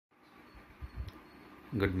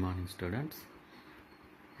Good morning students.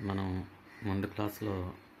 మనం ముందు క్లాస్లో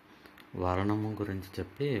వర్ణము గురించి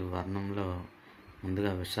చెప్పి వర్ణంలో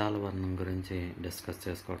ముందుగా విశాల వర్ణం గురించి డిస్కస్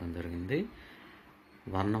చేసుకోవడం జరిగింది.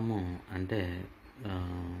 వర్ణము అంటే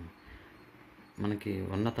మనకి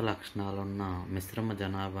ఉన్నత లక్షణాలున్న మిశ్రమ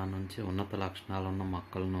జనాభా నుంచి ఉన్నత లక్షణాలున్న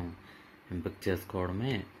మొక్కలను ఎంపిక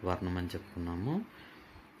చేసుకోవడమే వర్ణం అని చెప్పుకున్నాము.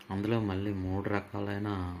 అందులో మళ్ళీ 3 రకాలైన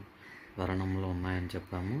వర్ణములు ఉన్నాయని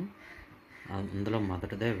చెప్పాము. అందులో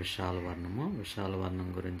మొదటిదే విశాల వర్ణము. విశాల వర్ణం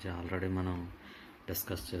గురించి ఆల్రెడీ మనం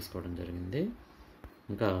డిస్కస్ చేసుకోవడం జరిగింది.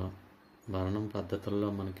 ఇంకా వర్ణం పద్ధతుల్లో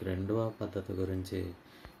మనకి రెండవ పద్ధతి గురించి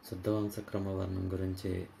శుద్ధవంశక్రమ వర్ణం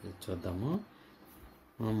గురించి చూద్దాము.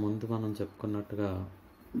 మనం చెప్పుకున్నట్టుగా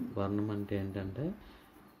వర్ణం అంటే ఏంటంటే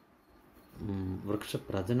వృక్ష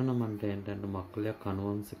ప్రజననం అంటే ఏంటంటే మొక్కల యొక్క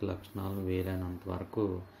ఆనువంశిక లక్షణాలను వీలైనంత వరకు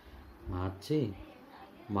మార్చి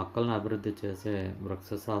మొక్కలను అభివృద్ధి చేసే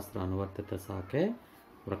వృక్షశాస్త్ర అనువర్తిత శాఖే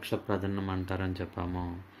వృక్ష ప్రజననం అంటారని చెప్పాము.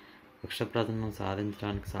 వృక్ష ప్రజననం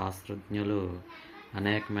సాధించడానికి శాస్త్రజ్ఞులు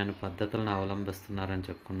అనేకమైన పద్ధతులను అవలంబిస్తున్నారని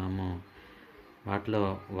చెప్పుకున్నాము. వాటిలో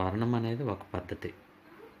వర్ణం అనేది ఒక పద్ధతి.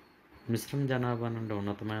 మిశ్రమ జనాభా నుండి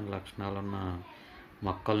ఉన్నతమైన లక్షణాలున్న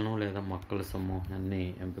మొక్కలను లేదా మొక్కల సమూహాన్ని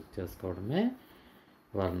ఎంపిక చేసుకోవడమే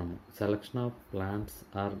వర్ణము. Selection of plants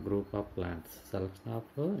are group of plants. Selection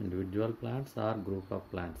of individual plants are group of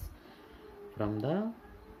plants from the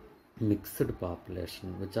mixed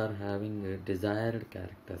population which are having desired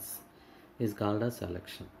characters is called as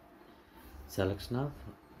selection. Selection of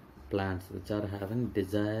plants which are having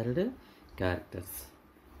desired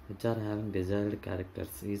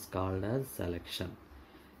characters is called as selection.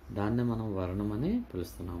 దాన్ని మనం వర్ణం అని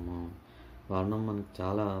పిలుస్తున్నాము. వర్ణం మనకు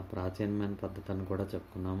చాలా ప్రాచీనమైన పద్ధతి అని కూడా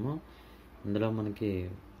చెప్పుకున్నాము. ఇందులో మనకి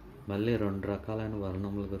మళ్ళీ 2 రకాలైన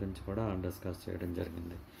వర్ణముల గురించి కూడా డిస్కస్ చేయడం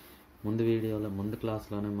జరిగింది. ముందు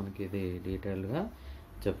క్లాస్లోనే మనకి ఇది డీటెయిల్గా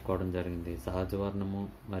చెప్పుకోవడం జరిగింది. సహజ వర్ణము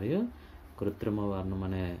మరియు కృత్రిమ వర్ణం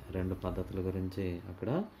అనే 2 పద్ధతుల గురించి అక్కడ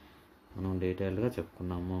మనం డీటెయిల్గా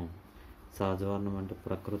చెప్పుకున్నాము. సహజ వర్ణం అంటే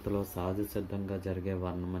ప్రకృతిలో సహజ సిద్ధంగా జరిగే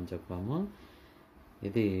వర్ణం అని చెప్పాము.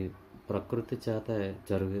 ఇది ప్రకృతి చేత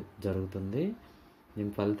జరుగుతుంది.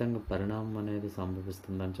 దీని ఫలితంగా పరిణామం అనేది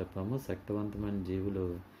సంభవిస్తుందని చెప్పాము. శక్తివంతమైన జీవులు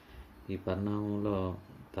ఈ పరిణామంలో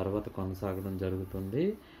తర్వాత కొనసాగడం జరుగుతుంది.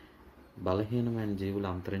 బలహీనమైన జీవులు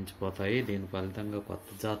అంతరించిపోతాయి. దీని ఫలితంగా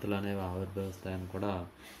కొత్త జాతులు అనేవి ఆవిర్భవిస్తాయని కూడా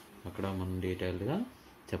అక్కడ మనం డీటెయిల్గా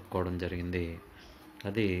చెప్పుకోవడం జరిగింది.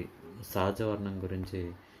 అది సహజ వర్ణం గురించి.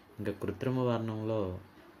 ఇంకా కృత్రిమ వర్ణంలో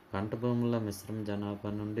పంట భూముల్లో మిశ్రమ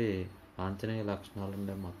జనాభా నుండి వాంఛనీయ లక్షణాలు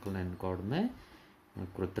ఉండే మొక్కలను ఎన్నుకోవడమే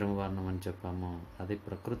కృత్రిమ వర్ణం అని చెప్పాము. అది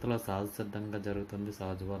ప్రకృతిలో సహజ సిద్ధంగా జరుగుతుంది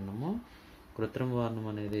సహజ వర్ణము. కృత్రిమ వర్ణం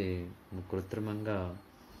అనేది కృత్రిమంగా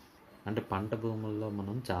అంటే పంట భూముల్లో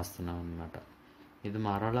మనం చేస్తున్నాం అన్నమాట. ఇది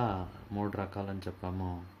మరలా 3 రకాలని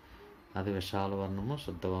చెప్పాము. అది విశాల వర్ణము,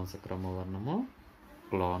 శుద్ధవంశక్రమ వర్ణము,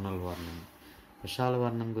 క్లోనల్ వర్ణము. విశాల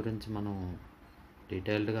వర్ణం గురించి మనం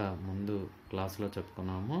డీటెయిల్డ్గా ముందు క్లాస్లో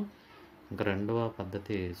చెప్పుకున్నాము. ఇంకా రెండవ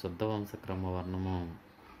పద్ధతి శుద్ధవంశక్రమ వర్ణము.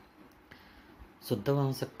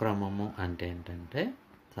 శుద్ధవంశక్రమము అంటే ఏంటంటే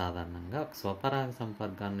సాధారణంగా స్వపరాగ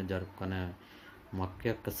సంపర్కాన్ని జరుపుకునే మొక్క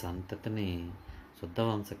యొక్క సంతతిని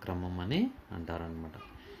శుద్ధవంశక్రమం అని అంటారనమాట.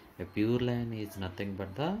 ఏ pure line is nothing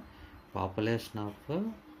but the population of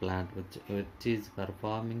plant which is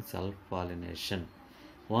performing self pollination,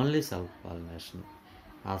 only self pollination.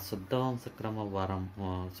 ఆ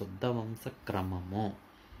శుద్ధవంశక్రమము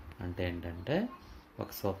అంటే ఏంటంటే ఒక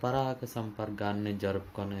స్వపరాగ సంపర్కాన్ని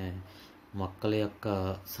జరుపుకునే మొక్కల యొక్క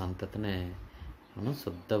సంతతినే మనం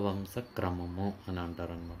శుద్ధవంశక్రమము అని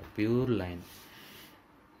అంటారనమాట. ప్యూర్ లైన్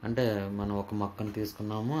అంటే మనం ఒక మొక్కను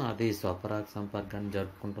తీసుకున్నాము, అది స్వపరాగ సంపర్కాన్ని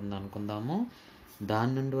జరుపుకుంటుంది అనుకుందాము.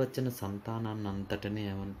 దాని నుండి వచ్చిన సంతానాన్ని అంతటిని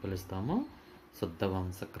ఏమని పిలుస్తామో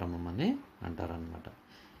శుద్ధవంశక్రమం అని అంటారనమాట.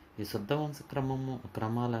 ఈ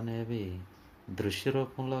క్రమాలు అనేవి దృశ్య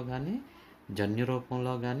రూపంలో కానీ జన్యు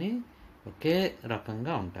రూపంలో కానీ ఒకే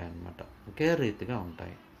రకంగా ఉంటాయన్నమాట, ఒకే రీతిగా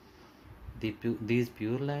ఉంటాయి. These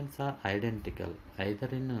pure lines are identical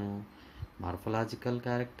either in morphological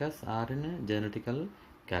characters are in genetical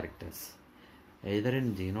characters, either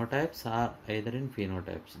in genotypes are either in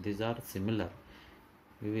ఫీనోటైప్స్. These are similar.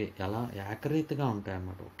 ఇవి ఎలా ఏకరీతిగా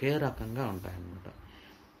ఉంటాయన్నమాట, ఒకే రకంగా ఉంటాయన్నమాట.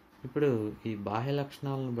 ఇప్పుడు ఈ బాహ్య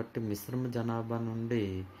లక్షణాలను బట్టి మిశ్రమ జనాభా నుండి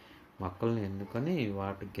మొక్కలను ఎన్నుకొని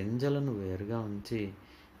వాటి గింజలను వేరుగా ఉంచి,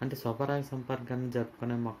 అంటే స్వపరాగ సంపర్కాన్ని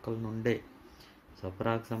జరుపుకునే మొక్కల నుండే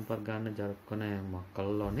స్వపరాగ సంపర్కాన్ని జరుపుకునే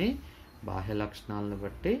మొక్కల్లోని బాహ్య లక్షణాలను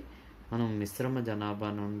బట్టి మనం మిశ్రమ జనాభా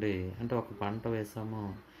నుండి, అంటే ఒక పంట వేసాము,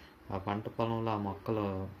 ఆ పంట పొలంలో ఆ మొక్కలు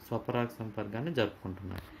స్వపరాగ సంపర్కాన్ని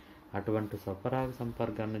జరుపుకుంటున్నాయి. అటువంటి స్వపరాగ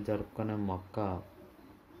సంపర్కాన్ని జరుపుకునే మొక్క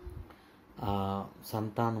ఆ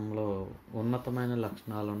సంతానంలో ఉన్నతమైన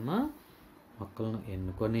లక్షణాలున్న మొక్కలను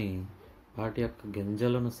ఎన్నుకొని వాటి యొక్క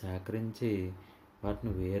గింజలను సేకరించి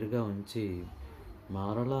వాటిని వేరుగా ఉంచి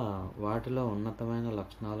మరలా వాటిలో ఉన్నతమైన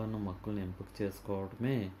లక్షణాలున్న మొక్కలను ఎంపిక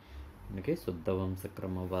చేసుకోవడమే మనకి శుద్ధ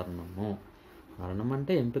వంశక్రమ వర్ణము. వర్ణం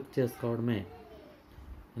అంటే ఎంపిక చేసుకోవడమే.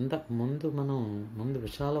 ముందు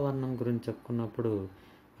విశాల వర్ణం గురించి చెప్పుకున్నప్పుడు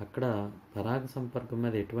అక్కడ పరాగ సంపర్కం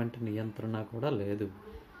మీద ఎటువంటి నియంత్రణ కూడా లేదు,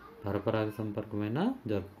 పరపరాగ సంపర్కమైనా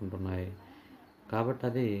జరుపుకుంటున్నాయి కాబట్టి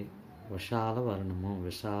అది విశాల వర్ణము,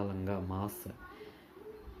 విశాలంగా మాస్.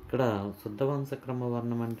 ఇక్కడ శుద్ధ వంశక్రమ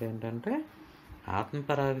వర్ణం అంటే ఏంటంటే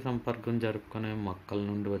ఆత్మపరాగ సంపర్కం జరుపుకునే మొక్కల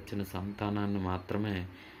నుండి వచ్చిన సంతానాన్ని మాత్రమే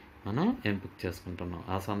మనం ఎంపిక చేసుకుంటున్నాం.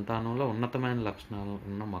 ఆ సంతానంలో ఉన్నతమైన లక్షణాలు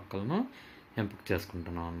ఉన్న మొక్కలను ఎంపిక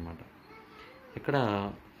చేసుకుంటున్నాం అన్నమాట. ఇక్కడ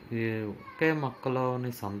ఈ ఒకే మొక్కలోని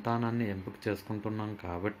సంతానాన్ని ఎంపిక చేసుకుంటున్నాం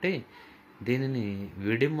కాబట్టి దీనిని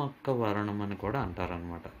విడి మొక్క వర్ణం అని కూడా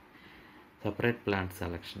అంటారనమాట. సపరేట్ ప్లాంట్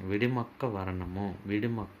సెలెక్షన్, విడి మొక్క వర్ణము. విడి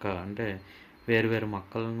మొక్క అంటే వేరువేరు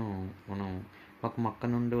మొక్కలను మనం ఒక మొక్క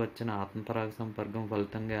నుండి వచ్చిన ఆత్మపరాగ సంపర్కం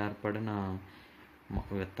ఫలితంగా ఏర్పడిన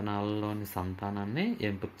విత్తనాలలోని సంతానాన్ని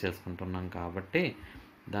ఎంపిక చేసుకుంటున్నాం కాబట్టి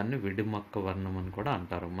దాన్ని విడి మొక్క వర్ణం అని కూడా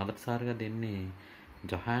అంటారు. మొదటిసారిగా దీన్ని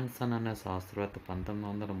జొహాన్సన్ అనే శాస్త్రవేత్త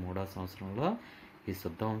 1903 సంవత్సరంలో ఈ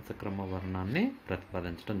శుద్ధ వంశక్రమ వర్ణాన్ని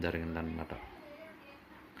ప్రతిపాదించడం జరిగిందనమాట.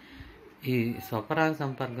 ఈ స్వపరాగ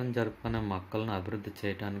సంపర్కం జరుపుకునే మొక్కలను అభివృద్ధి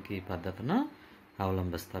చేయడానికి ఈ పద్ధతిను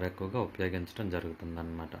అవలంబిస్తారు, ఎక్కువగా ఉపయోగించడం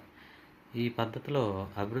జరుగుతుందన్నమాట. ఈ పద్ధతిలో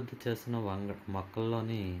అభివృద్ధి చేసిన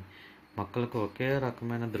మొక్కల్లోని మొక్కలకు ఒకే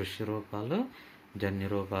రకమైన దృశ్య రూపాలు, జన్యు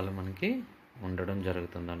రూపాలు మనకి ఉండడం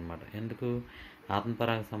జరుగుతుందన్నమాట. ఎందుకు?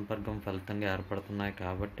 ఆత్మపరాగ సంపర్కం ఫలితంగా ఏర్పడుతున్నాయి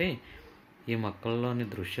కాబట్టి ఈ మొక్కల్లోని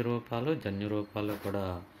దృశ్య రూపాలు, జన్యు రూపాలు కూడా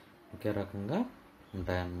ఒకే రకంగా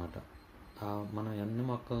ఉంటాయన్నమాట. మనం ఎన్ని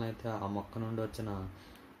మొక్కలనైతే ఆ మొక్క నుండి వచ్చిన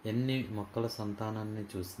ఎన్ని మొక్కల సంతానాన్ని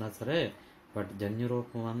చూసినా సరే వాటి జన్యు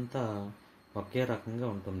రూపం అంతా ఒకే రకంగా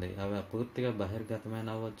ఉంటుంది. అవి పూర్తిగా బహిర్గతమైన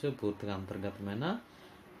అవ్వచ్చు, పూర్తిగా అంతర్గతమైన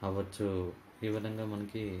అవ్వచ్చు. ఈ విధంగా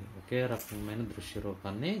మనకి ఒకే రకమైన దృశ్య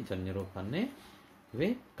రూపాన్ని, జన్యు రూపాన్ని ఇవి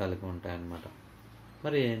కలిగి ఉంటాయన్నమాట.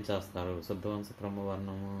 మరి ఏం చేస్తారు? శుద్ధ వంశక్రమ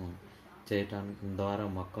వర్ణము చేయటానికి ద్వారా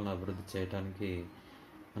మొక్కలను అభివృద్ధి చేయటానికి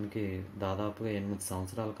మనకి దాదాపుగా 8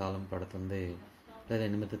 సంవత్సరాల కాలం పడుతుంది, లేదా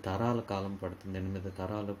 8 తరాల కాలం పడుతుంది, 8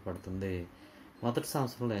 తరాలు పడుతుంది. మొదటి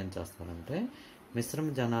సంవత్సరంలో ఏం చేస్తారంటే మిశ్రమ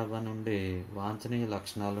జనాభా నుండి వాంఛనీయ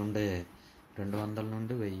లక్షణాలు ఉండే 200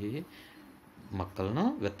 నుండి 1000 మొక్కలను,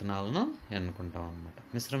 విత్తనాలను ఎన్నుకుంటాం అన్నమాట.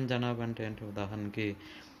 మిశ్రమ జనాభా అంటే ఏంటి? ఉదాహరణకి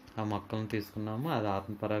ఆ మొక్కలను తీసుకున్నాము, అది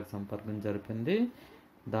ఆత్మపరాగ సంపర్కం జరిపింది,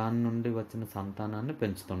 దాని నుండి వచ్చిన సంతానాన్ని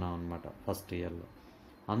పెంచుతున్నాం అన్నమాట ఫస్ట్ ఇయర్లో.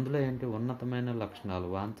 అందులో ఏంటి? ఉన్నతమైన లక్షణాలు,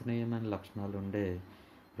 వాంఛనీయమైన లక్షణాలు ఉండే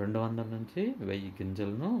 200 నుంచి 1000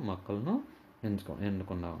 గింజలను, మొక్కలను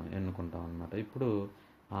ఎన్నుకుంటాం అన్నమాట. ఇప్పుడు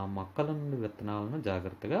ఆ మొక్కల నుండి విత్తనాలను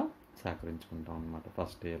జాగ్రత్తగా సేకరించుకుంటాం అన్నమాట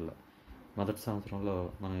ఫస్ట్ ఇయర్లో. మొదటి సంవత్సరంలో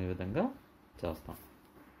మనం ఈ విధంగా చేస్తాం.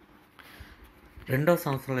 రెండో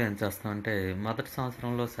సంవత్సరంలో ఏం చేస్తామంటే మొదటి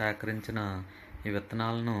సంవత్సరంలో సేకరించిన ఈ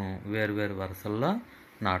విత్తనాలను వేరువేరు వరుసల్లో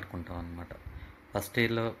నాటుకుంటాం అన్నమాట. ఫస్ట్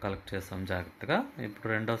ఇయర్లో కలెక్ట్ చేస్తాం జాగ్రత్తగా. ఇప్పుడు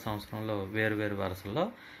రెండో సంవత్సరంలో వేరువేరు వరుసల్లో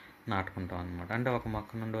నాటుకుంటాం అన్నమాట. అంటే ఒక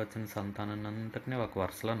మొక్క నుండి వచ్చిన సంతానాన్ని అంతటినీ ఒక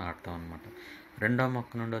వరుసలో నాటుతాం అన్నమాట. రెండో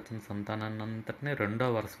మొక్క నుండి వచ్చిన సంతానాన్ని అంతటినీ రెండో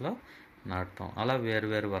వరుసలో నాటుతాం. అలా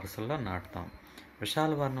వేరువేరు వరుసల్లో నాటుతాం.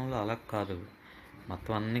 విశాల వర్ణంలో అలా కాదు,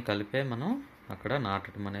 మొత్తం అన్నీ కలిపే మనం అక్కడ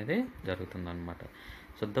నాటడం అనేది జరుగుతుందన్నమాట.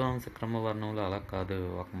 శుద్ధ వంశక్రమ వర్ణంలో అలా కాదు,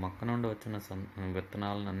 ఒక మొక్క నుండి వచ్చిన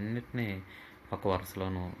విత్తనాలను అన్నింటినీ ఒక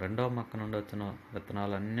వరుసలోను, రెండో మొక్క నుండి వచ్చిన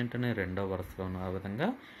విత్తనాలన్నింటినీ రెండో వరుసలోను, ఆ విధంగా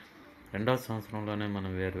రెండవ సంవత్సరంలోనే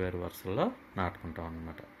మనం వేరువేరు వరుసల్లో నాటుకుంటాం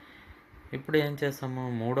అన్నమాట. ఇప్పుడు ఏం చేస్తాము?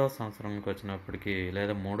 మూడో సంవత్సరానికి వచ్చినప్పటికీ,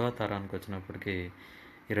 లేదా మూడో తరానికి వచ్చినప్పటికీ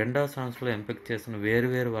ఈ రెండవ సంవత్సరంలో ఎంపిక చేసిన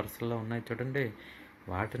వేరువేరు వరుసల్లో ఉన్నాయి చూడండి,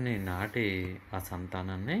 వాటిని నాటి ఆ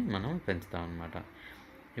సంతానాన్ని మనం పెంచుతాం అన్నమాట.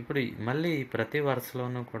 ఇప్పుడు మళ్ళీ ప్రతి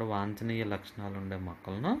వరుసలోనూ కూడా వాంఛనీయ లక్షణాలు ఉండే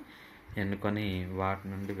మొక్కలను ఎన్నుకొని వాటి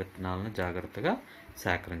నుండి విత్తనాలను జాగ్రత్తగా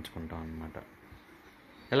సేకరించుకుంటాం అన్నమాట.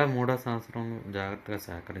 ఇలా మూడో సంవత్సరం జాగ్రత్తగా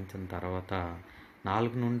సేకరించిన తర్వాత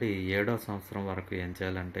 4 నుండి 7వ సంవత్సరం వరకు ఏం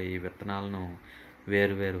చేయాలంటే ఈ విత్తనాలను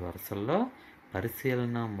వేరువేరు వరుసల్లో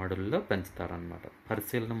పరిశీలన మడుల్లో పెంచుతారనమాట.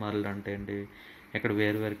 పరిశీలన మడులు అంటే ఏంటి? ఇక్కడ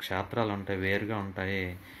వేరువేరు క్షేత్రాలు ఉంటాయి, వేరుగా ఉంటాయి,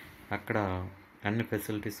 అక్కడ అన్ని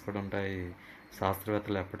ఫెసిలిటీస్ కూడా ఉంటాయి.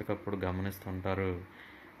 శాస్త్రవేత్తలు ఎప్పటికప్పుడు గమనిస్తుంటారు.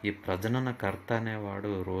 ఈ ప్రజననకర్త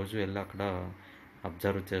అనేవాడు రోజు వెళ్ళి అక్కడ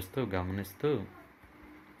అబ్జర్వ్ చేస్తూ, గమనిస్తూ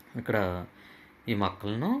ఇక్కడ ఈ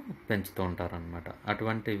మొక్కలను పెంచుతూ ఉంటారనమాట.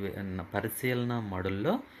 అటువంటి పరిశీలన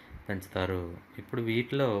మడుల్లో పెంచుతారు. ఇప్పుడు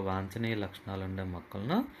వీటిలో వాంఛనీయ లక్షణాలు ఉండే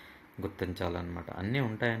మొక్కలను గుర్తించాలన్నమాట. అన్నీ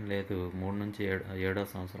ఉంటాయని లేదు. 3 నుంచి 7వ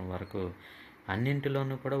సంవత్సరం వరకు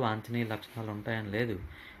అన్నింటిలోనూ కూడా వాంఛనీయ లక్షణాలు ఉంటాయని లేదు.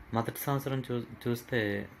 మొదటి సంవత్సరం చూస్తే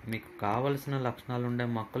మీకు కావలసిన లక్షణాలు ఉండే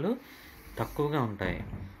మొక్కలు తక్కువగా ఉంటాయి.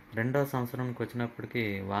 రెండవ సంవత్సరానికి వచ్చినప్పటికీ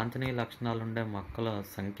వాంఛనీయ లక్షణాలు ఉండే మొక్కల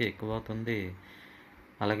సంఖ్య ఎక్కువవుతుంది.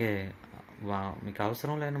 అలాగే మీకు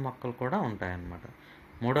అవసరం లేని మొక్కలు కూడా ఉంటాయన్నమాట.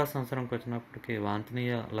 మూడవ సంవత్సరంకి వచ్చినప్పటికీ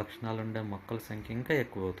వాంఛనీయ లక్షణాలు ఉండే మొక్కల సంఖ్య ఇంకా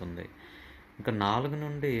ఎక్కువ అవుతుంది. ఇంకా 4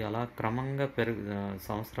 నుండి అలా క్రమంగా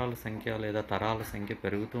సంవత్సరాల సంఖ్య లేదా తరాల సంఖ్య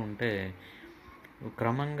పెరుగుతూ ఉంటే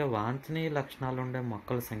క్రమంగా వాంఛనీయ లక్షణాలు ఉండే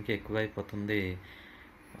మొక్కల సంఖ్య ఎక్కువైపోతుంది.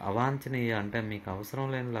 అవాంఛనీయ అంటే మీకు అవసరం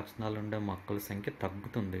లేని లక్షణాలు ఉండే మొక్కల సంఖ్య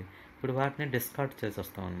తగ్గుతుంది. ఇప్పుడు వాటిని డిస్కార్డ్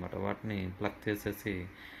చేసేస్తాం అనమాట. వాటిని ప్లక్ చేసేసి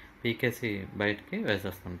పీకేసి బయటికి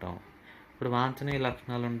వేసేస్తుంటాం. ఇప్పుడు వాంఛనీయ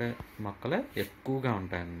లక్షణాలు ఉండే మొక్కలే ఎక్కువగా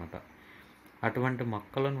ఉంటాయన్నమాట. అటువంటి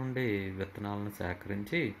మొక్కల నుండి విత్తనాలను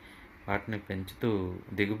సేకరించి వాటిని పెంచుతూ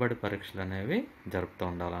దిగుబడి పరీక్షలు అనేవి జరుపుతూ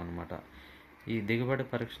ఉండాలన్నమాట. ఈ దిగుబడి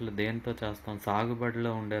పరీక్షలు దేంతో చేస్తాం?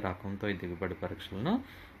 సాగుబడిలో ఉండే రకంతో ఈ దిగుబడి పరీక్షలను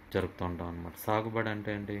జరుపుతూ ఉంటాం అన్నమాట. సాగుబడి అంటే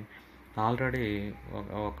ఏంటి? ఆల్రెడీ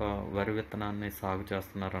ఒక వరి విత్తనాన్ని సాగు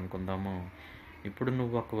చేస్తున్నారు అనుకుందాము. ఇప్పుడు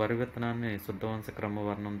నువ్వు ఒక వరి విత్తనాన్ని శుద్ధవంశ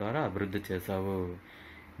క్రమవర్ణం ద్వారా అభివృద్ధి చేసావు.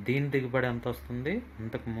 దీని దిగుబడి ఎంత వస్తుంది?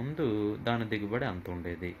 అంతకుముందు దాని దిగుబడి ఎంత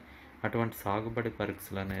ఉండేది? అటువంటి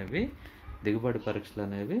దిగుబడి పరీక్షలు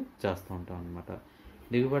అనేవి చేస్తూ ఉంటాం అన్నమాట.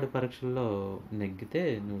 దిగుబడి పరీక్షల్లో నెగ్గితే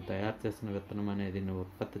నువ్వు తయారు చేసిన విత్తనం అనేది, నువ్వు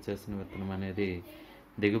ఉత్పత్తి చేసిన విత్తనం అనేది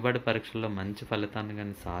దిగుబడి పరీక్షల్లో మంచి ఫలితాన్ని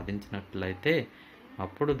కానీ సాధించినట్లయితే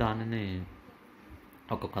అప్పుడు దానిని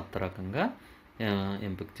ఒక కొత్త రకంగా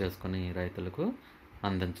ఎంపిక చేసుకొని రైతులకు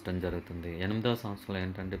అందించడం జరుగుతుంది. 8వ సంవత్సరంలో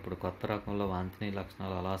ఏంటంటే ఇప్పుడు కొత్త రకంలో వాంఛనీయ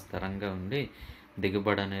లక్షణాలు అలా స్థిరంగా ఉండి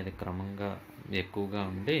దిగుబడి అనేది క్రమంగా ఎక్కువగా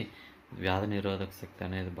ఉండి వ్యాధి నిరోధక శక్తి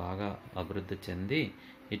అనేది బాగా అభివృద్ధి చెంది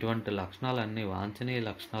ఇటువంటి వాంఛనీయ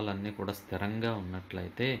లక్షణాలన్నీ కూడా స్థిరంగా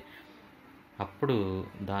ఉన్నట్లయితే అప్పుడు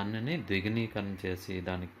దానిని ద్విగుణీకరణ చేసి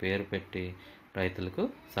దానికి పేరు పెట్టి రైతులకు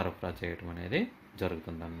సరఫరా చేయడం అనేది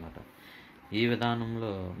జరుగుతుందన్నమాట. ఈ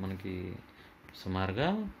విధానంలో మనకి సుమారుగా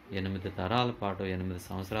 8 తరాల పాటు 8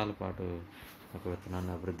 సంవత్సరాల పాటు ఒక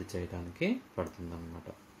విత్తనాన్ని అభివృద్ధి చేయడానికి పడుతుందన్నమాట.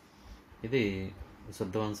 ఇది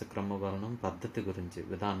శుద్ధవంశ క్రమవర్ణం పద్ధతి గురించి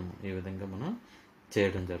విధానం ఈ విధంగా మనం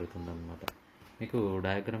చేయడం జరుగుతుందన్నమాట. మీకు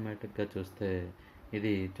డయాగ్రమాటిక్గా చూస్తే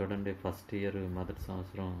ఇది చూడండి, ఫస్ట్ ఇయర్ మొదటి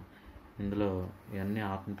సంవత్సరం. ఇందులో ఇవన్నీ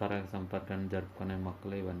ఆత్మపరాగ సంపర్కాన్ని జరుపుకునే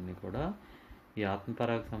మొక్కలు. ఇవన్నీ కూడా ఈ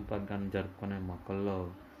ఆత్మపరాగ సంపర్కాన్ని జరుపుకునే మొక్కల్లో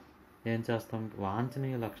ఏం చేస్తాం?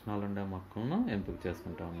 వాంఛనీయ లక్షణాలు ఉండే మొక్కలను ఎంపిక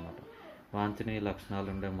చేసుకుంటాం అన్నమాట. వాంఛనీయ లక్షణాలు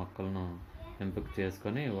ఉండే మొక్కలను ఎంపిక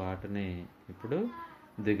చేసుకొని వాటిని ఇప్పుడు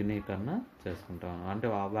ద్విగుణీకరణ చేసుకుంటాం. అంటే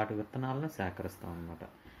వాటి విత్తనాలను సేకరిస్తాం అన్నమాట.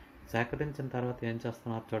 సేకరించిన తర్వాత ఏం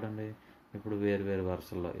చేస్తున్నారు చూడండి, ఇప్పుడు వేరు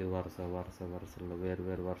వరుసల్లో, ఈ వరుసల్లో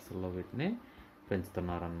వేరు వరుసల్లో వీటిని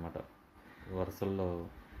పెంచుతున్నారనమాట. వరుసల్లో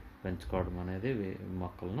పెంచుకోవడం అనేది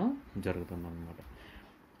మొక్కలను జరుగుతుందన్నమాట.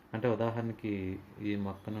 అంటే ఉదాహరణకి ఈ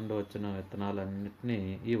మొక్క నుండి వచ్చిన విత్తనాలన్నింటినీ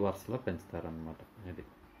ఈ వరుసలో పెంచుతారనమాట. ఇది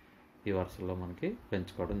ఈ వరుసలో మనకి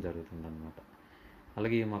పెంచుకోవడం జరుగుతుందన్నమాట.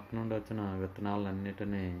 అలాగే ఈ మొక్క నుండి వచ్చిన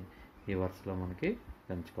విత్తనాలన్నిటినీ ఈ వరుసలో మనకి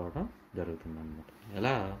పెంచుకోవడం జరుగుతుందన్నమాట.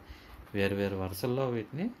 ఇలా వేరు వరుసల్లో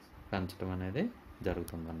వీటిని పెంచడం అనేది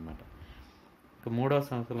జరుగుతుందన్నమాట. ఇక 3వ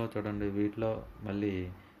సంవత్సరంలో చూడండి, వీటిలో మళ్ళీ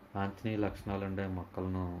వాంఛనీయ లక్షణాలు ఉండే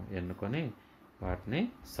మొక్కలను ఎన్నుకొని వాటిని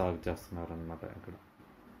సాగు చేస్తున్నారన్నమాట. ఇక్కడ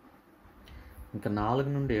ఇంకా 4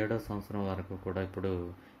 నుండి 7వ సంవత్సరం వరకు కూడా ఇప్పుడు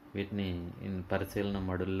వీటిని పరిశీలన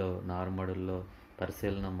మడుల్లో, నారుమడుల్లో,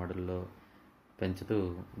 పరిశీలన మడుల్లో పెంచుతూ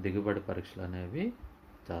దిగుబడి పరీక్షలు అనేవి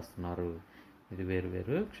చేస్తున్నారు. ఇది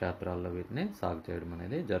వేరు క్షేత్రాల్లో వీటిని సాగు చేయడం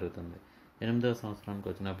అనేది జరుగుతుంది. 8వ సంవత్సరానికి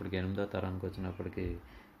వచ్చినప్పటికీ, 8వ తరానికి వచ్చినప్పటికీ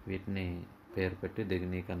వీటిని పేరు పెట్టి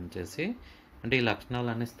దిగునీకరణ చేసి, అంటే ఈ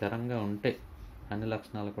లక్షణాలన్నీ స్థిరంగా ఉంటే, అన్ని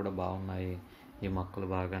లక్షణాలు కూడా బాగున్నాయి, ఈ మొక్కలు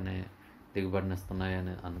బాగానే దిగుబడినిస్తున్నాయి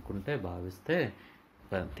అని అనుకుంటే, భావిస్తే,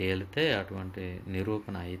 తేలితే, అటువంటి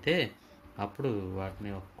నిరూపణ అయితే అప్పుడు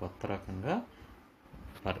వాటిని ఒక కొత్త రకంగా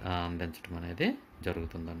అందించడం అనేది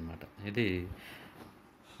జరుగుతుందన్నమాట. ఇది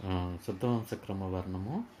శుద్ధవంశ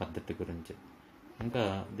క్రమవర్ణము పద్ధతి గురించి. ఇంకా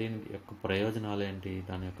దీని యొక్క ప్రయోజనాలు ఏంటి,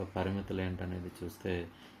 దాని యొక్క పరిమితులు ఏంటి అనేది చూస్తే,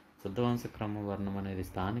 శుద్ధవంశ క్రమవర్ణం అనేది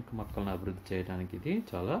స్థానిక మొక్కలను అభివృద్ధి చేయడానికి ఇది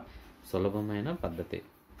చాలా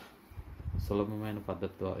సులభమైన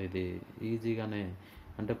పద్ధతితో ఇది ఈజీగానే,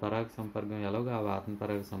 అంటే పరాగ సంపర్కం ఎలాగో అవి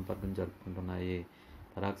ఆత్మపరాగ సంపర్కం జరుపుకుంటున్నాయి,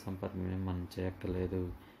 పరాగ సంపర్కం ఏం మనం చేయక్కర్లేదు,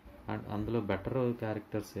 అందులో బెటర్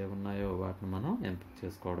క్యారెక్టర్స్ ఏమున్నాయో వాటిని మనం ఎంపిక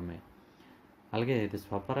చేసుకోవడమే. అలాగే ఇది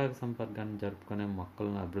స్వపరాగ సంపర్కాన్ని జరుపుకునే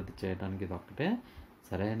మొక్కలను అభివృద్ధి చేయడానికి ఇది ఒక్కటే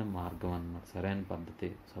సరైన మార్గం అన్నమాట, సరైన పద్ధతి.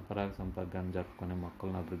 స్వపరాగ సంపర్కాన్ని జరుపుకునే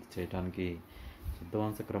మొక్కలను అభివృద్ధి చేయడానికి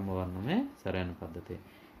శుద్ధవంశ క్రమ వర్ణమే సరైన పద్ధతి.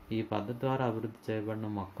 ఈ పద్ధతి ద్వారా అభివృద్ధి చేయబడిన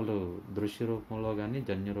మొక్కలు దృశ్య రూపంలో కానీ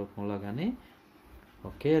జన్యు రూపంలో కానీ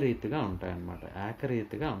ఒకే రీతిగా ఉంటాయి అన్నమాట,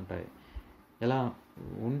 ఏకరీతిగా ఉంటాయి. ఇలా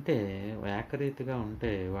ఉంటే ఏకరీతిగా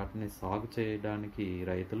ఉంటే వాటిని సాగు చేయడానికి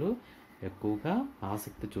రైతులు ఎక్కువగా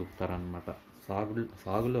ఆసక్తి చూపుతారనమాట.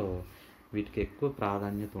 సాగులో వీటికి ఎక్కువ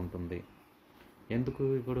ప్రాధాన్యత ఉంటుంది. ఎందుకు,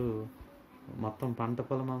 ఇప్పుడు మొత్తం పంట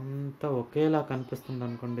పొలం అంతా ఒకేలా కనిపిస్తుంది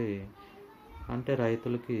అనుకోండి, అంటే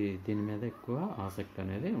రైతులకి దీని మీద ఎక్కువ ఆసక్తి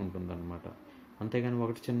అనేది ఉంటుందన్నమాట. అంతేగాని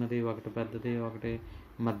ఒకటి చిన్నది, ఒకటి పెద్దది, ఒకటి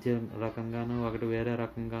మధ్య రకంగాను, ఒకటి వేరే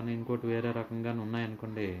రకంగాను, ఇంకోటి వేరే రకంగాను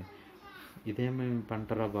ఉన్నాయనుకోండి, ఇదేమి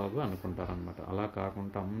పంటరా బాబు అనుకుంటారనమాట. అలా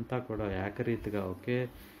కాకుండా అంతా కూడా ఏకరీతిగా ఒకే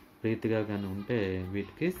రీతిగా కానీ ఉంటే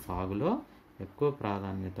వీటికి సాగులో ఎక్కువ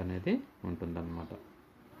ప్రాధాన్యత అనేది ఉంటుందన్నమాట.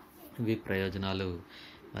 ఇవి ప్రయోజనాలు.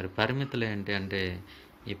 మరి పరిమితులు ఏంటి అంటే,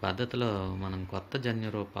 ఈ పద్ధతిలో మనం కొత్త జన్యు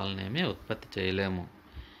రూపాలనేమి ఉత్పత్తి చేయలేము.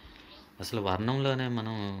 అసలు వర్ణంలోనే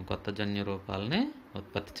మనం కొత్త జన్యు రూపాలని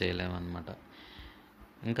ఉత్పత్తి చేయలేము అన్నమాట.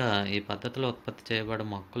 ఇంకా ఈ పద్ధతిలో ఉత్పత్తి చేయబడే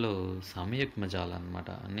మొక్కలు సంయుగ్మజాలు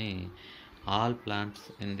అన్నమాట. అని all plants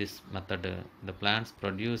in this method, the plants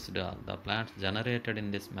produced, the plants generated in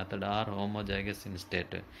this method are homozygous in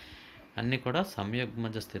state. అన్నీ కూడా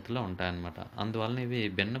సంయుగ్మజ స్థితిలో ఉంటాయన్నమాట. అందువలన ఇవి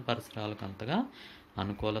భిన్న పరిసరాలకు అంతగా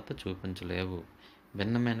అనుకూలత చూపించలేవు.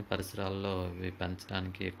 భిన్నమైన పరిసరాల్లో ఇవి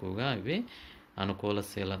పెంచడానికి ఎక్కువగా ఇవి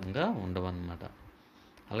అనుకూలశీలంగా ఉండవన్నమాట.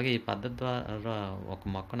 అలాగే ఈ పద్ధతి ద్వారా ఒక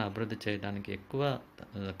మొక్కను అభివృద్ధి చేయడానికి ఎక్కువ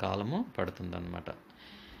కాలము పడుతుందన్నమాట.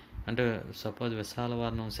 అంటే సపోజ్ విశాల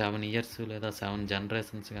వర్ణం 7 years లేదా 7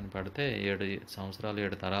 generations కానీ పడితే, 7 సంవత్సరాలు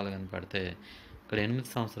 7 తరాలు కానీ పడితే, ఇక్కడ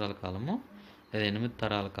 8 సంవత్సరాల కాలము లేదా 8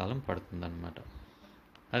 తరాల కాలం పడుతుందన్నమాట.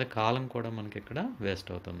 అది కాలం కూడా మనకి ఇక్కడ వేస్ట్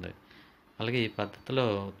అవుతుంది. అలాగే ఈ పద్ధతిలో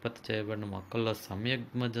ఉత్పత్తి చేయబడిన మొక్కల్లో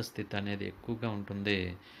సంయుగ్మజ స్థితి అనేది ఎక్కువగా ఉంటుంది.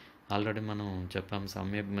 ఆల్రెడీ మనం చెప్పాము,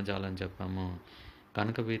 సంయుగ్మజాలు అని చెప్పాము.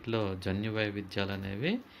 కనుక వీటిలో జన్యు వైవిధ్యాలు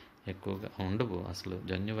అనేవి ఎక్కువగా ఉండవు. అసలు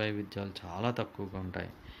జన్యు వైవిధ్యాలు చాలా తక్కువగా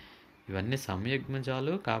ఉంటాయి. ఇవన్నీ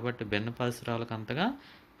సంయుగ్మజాలు కాబట్టి భిన్న పరిసరాలకు అంతగా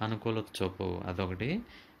అనుకూలత చూపవు, అదొకటి.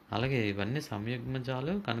 అలాగే ఇవన్నీ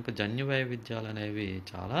సంయుగ్మజాలు కనుక జన్యు వైవిధ్యాలు అనేవి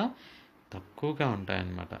చాలా తక్కువగా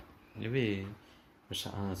ఉంటాయన్నమాట. ఇవి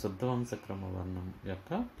శుద్ధవంశ క్రమ వర్ణం యొక్క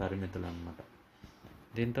పరిమితులు అన్నమాట.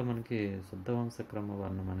 దీంతో మనకి శుద్ధవంశ క్రమ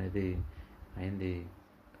వర్ణం అనేది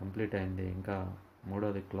కంప్లీట్ అయింది. ఇంకా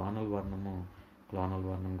మూడోది క్లోనల్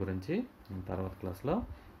వర్ణం గురించి తర్వాత క్లాస్లో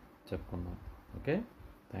చెప్పుకుందాం. Okay,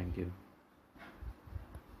 thank you.